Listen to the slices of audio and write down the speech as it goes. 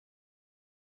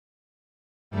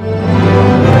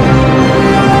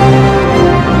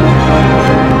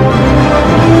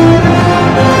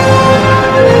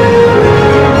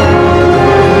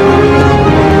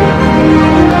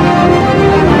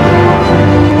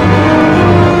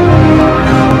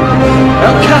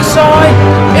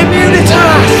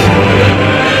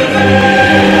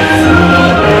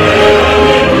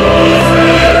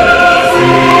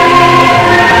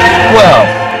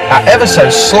so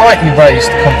slightly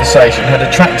raised conversation had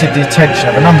attracted the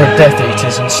attention of a number of Death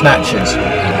Eaters and Snatchers.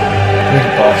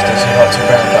 Greedy bastards who like to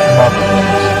round up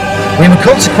muggles. We were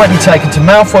consequently taken to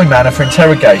Malfoy Manor for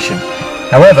interrogation.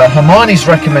 However, Hermione's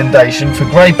recommendation for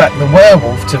Greyback the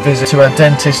werewolf to visit to her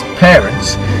dentist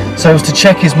parents so as to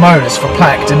check his molars for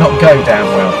plaque did not go down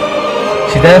well.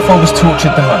 She therefore was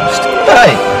tortured the most.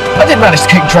 Hey, I did manage to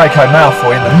kick Draco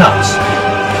Malfoy in the nuts.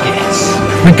 Yes.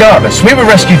 Regardless, we were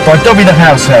rescued by Dobby the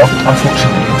house elf.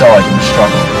 Unfortunately, he died in the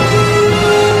struggle.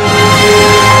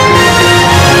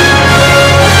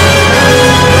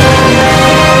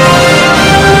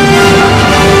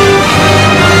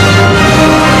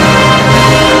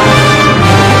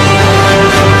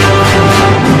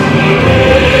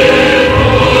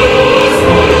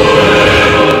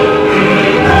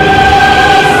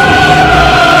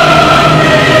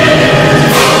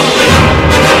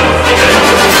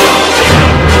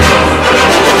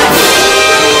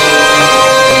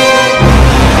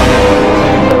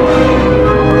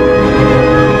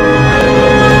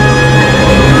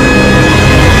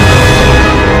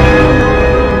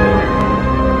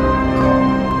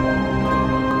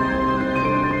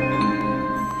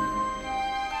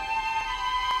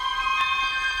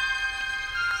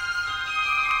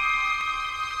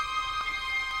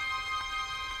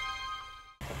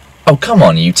 Oh, come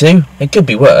on, you two. It could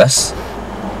be worse.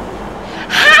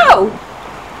 How?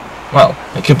 Well,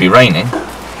 it could be raining.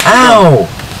 Ow!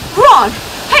 Ron,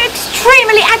 I'm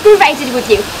extremely aggravated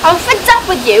with you. I'm fed up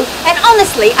with you, and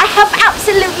honestly, I have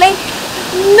absolutely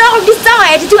no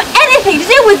desire to do anything to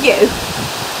do with you.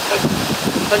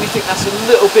 Don't you think that's a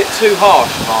little bit too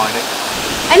harsh, Hermione?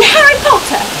 And Harry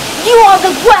Potter, you are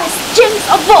the worst jinx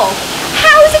of all.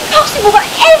 How is it possible that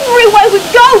everywhere we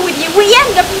go with you, we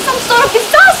end up in some sort of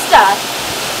disaster?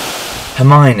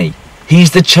 Hermione,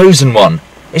 he's the chosen one.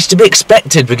 It's to be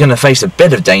expected we're going to face a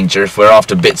bit of danger if we're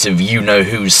after bits of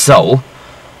you-know-whose soul.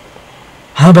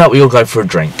 How about we all go for a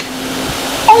drink?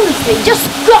 Honestly, just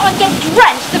go and get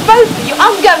drenched, the both of you.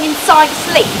 I'm going inside to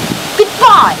sleep.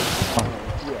 Goodbye.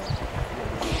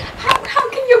 How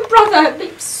can your brother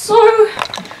be so...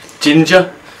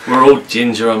 Ginger? We're all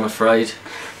ginger, I'm afraid.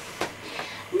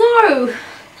 No,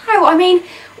 I mean,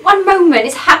 one moment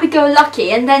is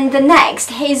happy-go-lucky and then the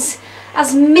next he's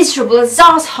as miserable as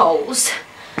arseholes.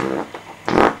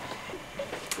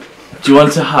 Do you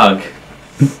want a hug?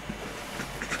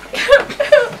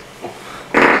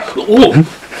 Ooh,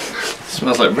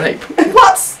 smells like rape.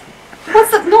 What's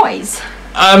that noise?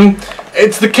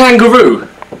 It's the kangaroo.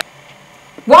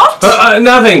 What?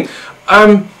 Nothing.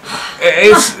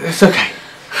 It's okay.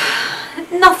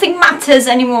 Nothing matters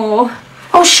anymore.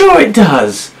 Oh, sure it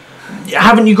does.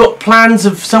 Haven't you got plans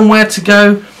of somewhere to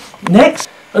go next?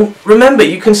 And remember,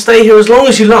 you can stay here as long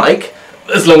as you like,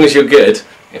 as long as you're good.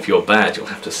 If you're bad, you'll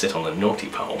have to sit on the naughty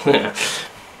pole.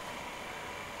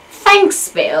 Thanks,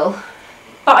 Bill.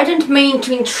 But I didn't mean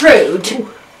to intrude.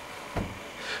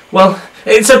 Well,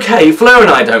 it's okay. Fleur and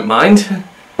I don't mind.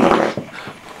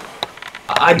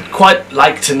 I'd quite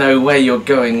like to know where you're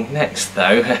going next,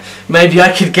 though. Maybe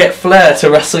I could get Fleur to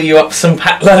rustle you up some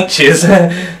packed lunches.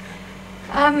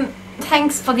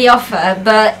 Thanks for the offer,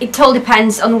 but it all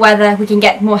depends on whether we can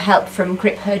get more help from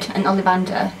Griphood and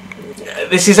Ollivander.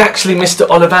 This is actually Mr.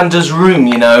 Ollivander's room,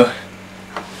 you know.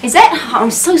 Is it? I'm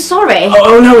so sorry.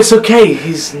 Oh, no, it's okay.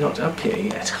 He's not up here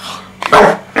yet.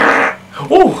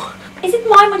 Oh! Is it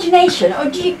my imagination, or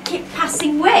do you keep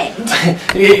passing wind?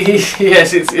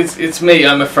 Yes, it's me,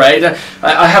 I'm afraid.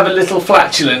 I have a little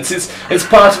flatulence. It's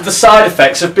part of the side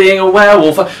effects of being a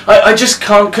werewolf. I just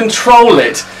can't control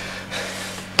it.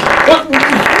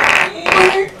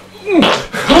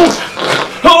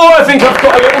 Oh, I think I've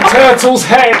got a little turtle's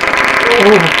head.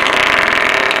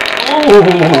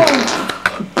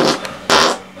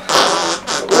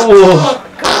 Oh.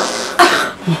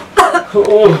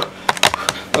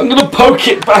 I'm gonna poke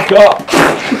it back up.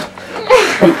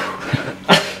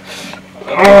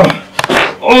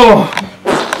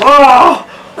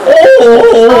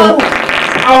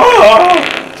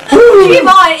 Do you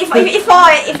mind if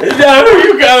I... No,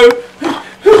 you go.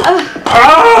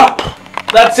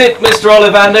 That's it, Mr.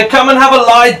 Ollivander. Come and have a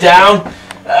lie down.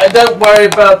 Don't worry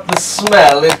about the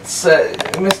smell. It's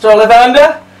Mr.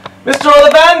 Ollivander. Mr.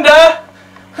 Ollivander.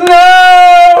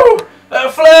 No.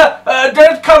 Fleur,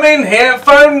 don't come in here.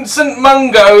 Phone St.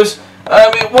 Mungo's.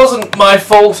 It wasn't my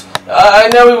fault. I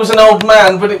know he was an old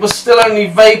man, but it was still only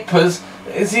vapours.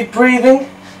 Is he breathing?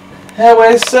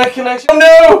 Airways circulation? Oh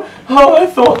no! Oh, I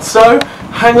thought so.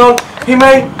 Hang on, he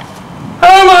may...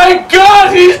 Oh my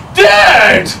God, he's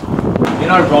dead! You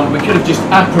know, Ron, we could have just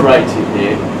apparated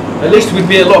here. At least we'd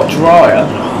be a lot drier.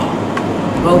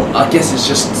 Well, I guess it's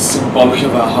just symbolic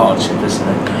of our hardship, isn't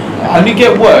it? It'll only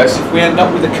get worse if we end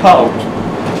up with a cold.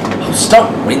 Oh,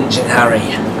 stop whinging,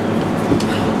 Harry.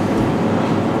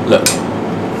 Look,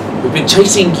 we've been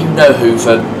chasing you-know-who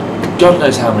for God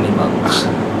knows how many months,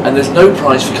 and there's no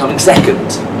prize for coming second.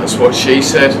 That's what she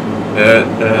said.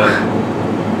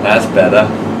 That's better.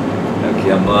 Oh,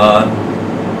 come on,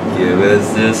 give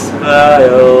us a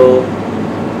smile.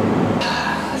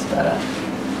 That's better.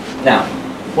 Now,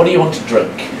 what do you want to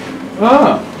drink?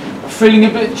 Ah, feeling a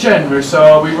bit generous,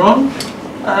 are we, Ron?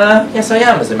 Yes I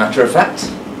am, as a matter of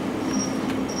fact.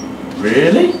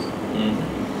 Really?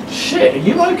 Shit, are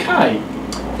you okay?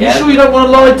 Yeah. You sure you don't want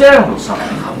to lie down or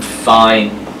something? I'm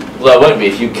fine. Well, I won't be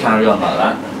if you carry on like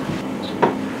that.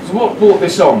 So what brought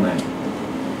this on then?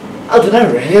 I don't know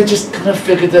really, I just kind of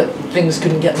figured that things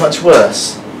couldn't get much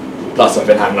worse. Plus I've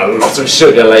been having a lot of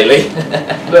sugar lately.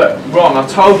 Look, Ron, I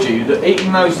told you that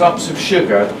eating those lumps of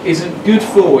sugar isn't good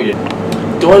for you.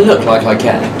 Do I look like I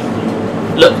care?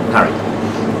 Look, Harry,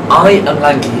 I am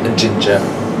lanky and ginger.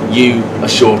 You are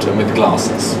short and with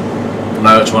glasses.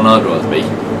 Know which one I'd rather be.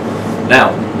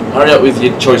 Now, hurry up with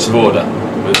your choice of order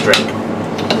with a drink.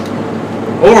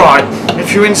 Alright,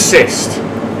 if you insist.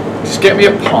 Just get me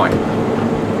a pint.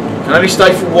 Can only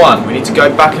stay for one. We need to go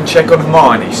back and check on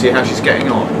Hermione, see how she's getting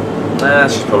on.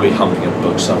 She's probably humping a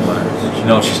book somewhere. You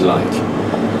know what she's like.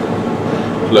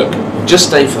 Look, just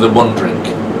stay for the one drink.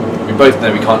 We both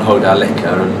know we can't hold our liquor,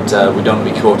 and we don't want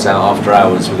to be caught out after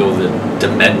hours with all the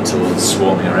dementors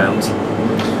swarming around. Do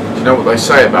you know what they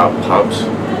say about pubs?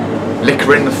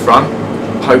 Liquor in the front,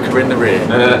 poker in the rear.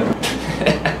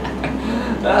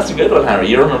 That's a good one, Harry.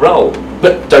 You're on a roll.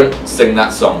 But don't sing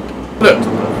that song. Look,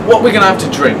 what are we going to have to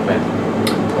drink then?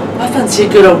 I fancy a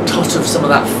good old tot of some of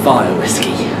that fire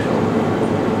whiskey.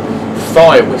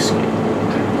 Fire whiskey?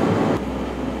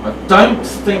 I don't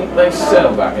think they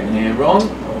sell that in here, Ron.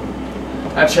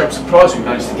 Actually, I'm surprised we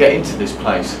managed to get into this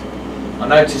place. I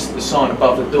noticed that the sign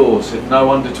above the door said no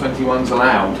under 21s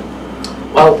allowed.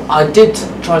 Well, I did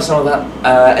try some of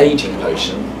that aging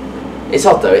potion. It's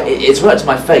odd though, it's worked in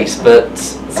my face, but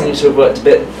seems to have worked a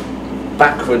bit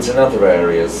backwards in other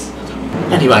areas.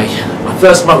 Anyway, my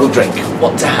first muggle drink,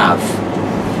 what to have?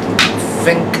 I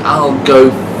think I'll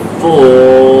go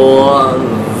for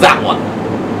that one.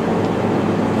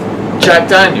 Jack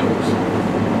Daniels?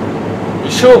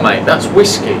 You sure, mate? That's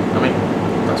whiskey. I mean,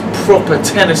 that's proper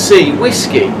Tennessee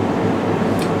whiskey.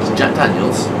 It's Jack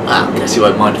Daniels? Ah, I guess you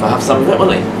won't mind if I have some of it,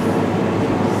 will he? In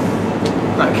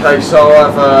that case,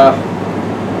 I'll have a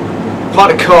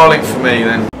pint of Carling for me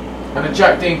then. And a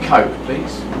Jack D and Coke,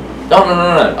 please. No.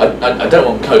 I don't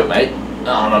want Coke, mate.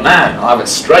 I'm a man. I'll have it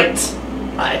straight.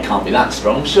 It can't be that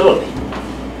strong, surely.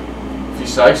 If you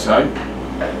say so.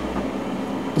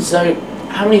 So,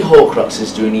 how many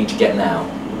Horcruxes do we need to get now?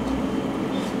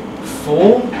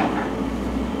 4?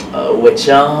 Which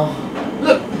are...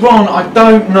 Look, Ron, I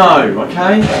don't know,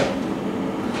 okay?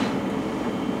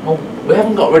 Well, we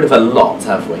haven't got rid of a lot,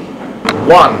 have we?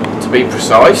 1, to be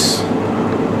precise.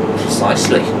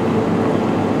 Precisely.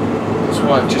 That's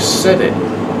why I just said it.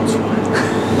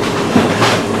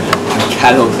 I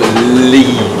cannot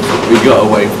believe we got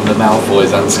away from the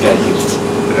Malfoys unscathed.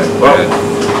 Well,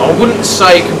 I wouldn't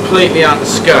say completely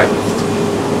unscathed.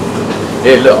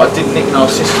 Here, look, I did nick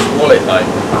Narcissa's wallet, though.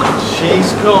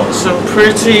 She's got some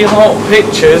pretty hot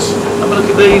pictures. Have a look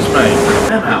at these, mate.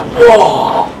 Now.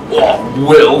 Whoa! What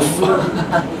Wilf!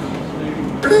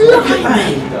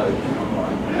 Blimey!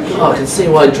 Oh, I can see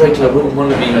why Draco wouldn't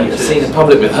want to be seen in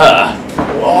public with her.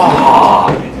 Whoa!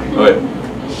 Wait,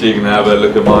 she can have a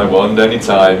look at my wand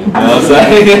anytime. You know what I'm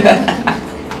saying?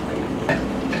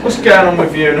 What's going on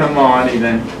with you and Hermione,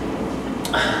 then?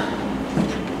 I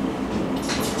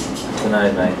don't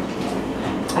know, mate.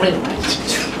 I mean,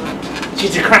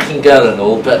 she's a cracking girl and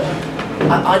all, but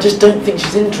I just don't think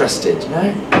she's interested, you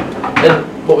know? And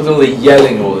what with all the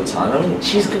yelling all the time, I mean,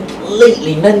 she's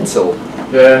completely mental.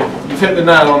 Yeah, you've hit the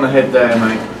nail on the head there,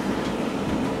 mate.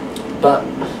 But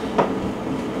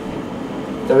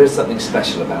there is something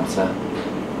special about her.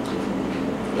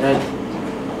 You know,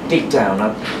 deep down,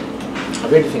 I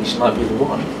really think she might be the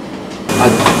one.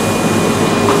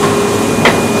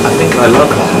 I think I love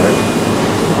her, Harry.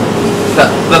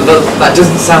 That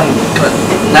doesn't sound kind of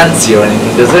Nancy or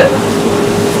anything, does it?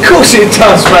 Of course it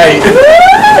does, mate!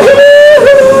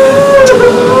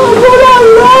 But I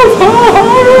love her,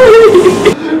 Harry!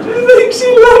 I think she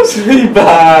loves me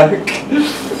back!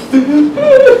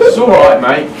 It's alright,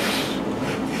 mate.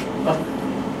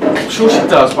 I'm sure she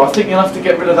does, but I think you'll have to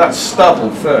get rid of that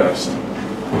stubble first.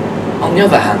 On the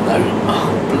other hand, though,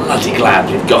 I'm bloody glad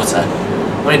we've got her.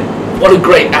 I mean, what a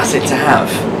great asset to have.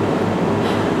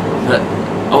 But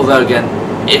Although again,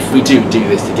 if we do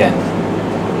this again,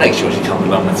 make sure she comes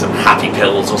along with some happy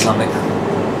pills or something.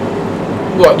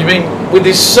 What, you mean with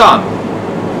his son?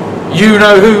 You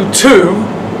know who too?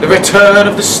 The return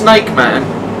of the Snake Man.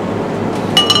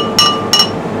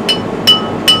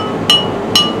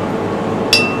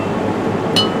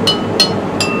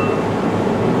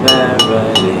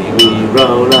 Merrily we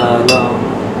roll along,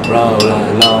 roll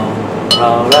along,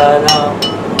 roll along.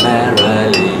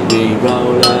 Merrily we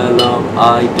roll along.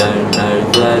 I don't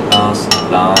know the last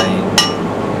line.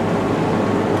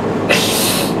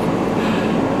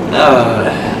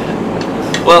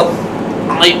 Well,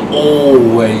 I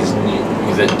always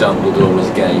knew that Dumbledore was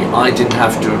gay. I didn't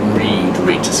have to read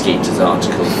Rita Skeeter's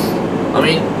article. I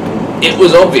mean, it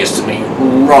was obvious to me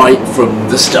right from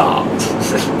the start.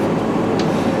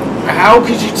 How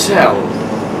could you tell?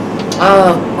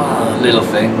 Little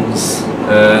things.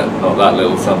 Not that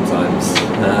little sometimes.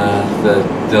 The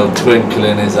little twinkle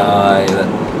in his eye,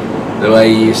 the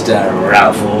way he used to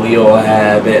ruffle your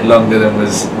hair a bit longer than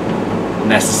was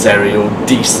necessary or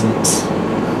decent.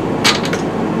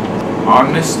 I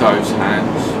miss those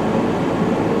hands.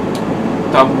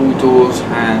 Dumbledore's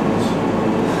hands.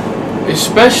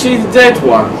 Especially the dead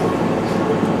one.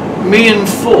 Me and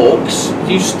Fawkes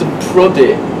used to prod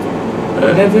it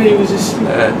whenever he was asleep.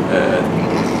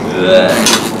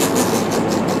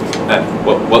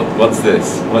 What's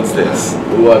this? What's this?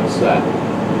 What's that?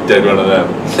 Dead one of them.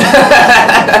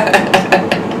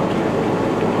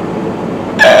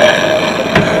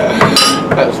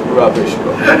 That's rubbish,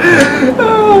 bro.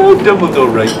 Oh,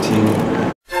 Dumbledore raped you.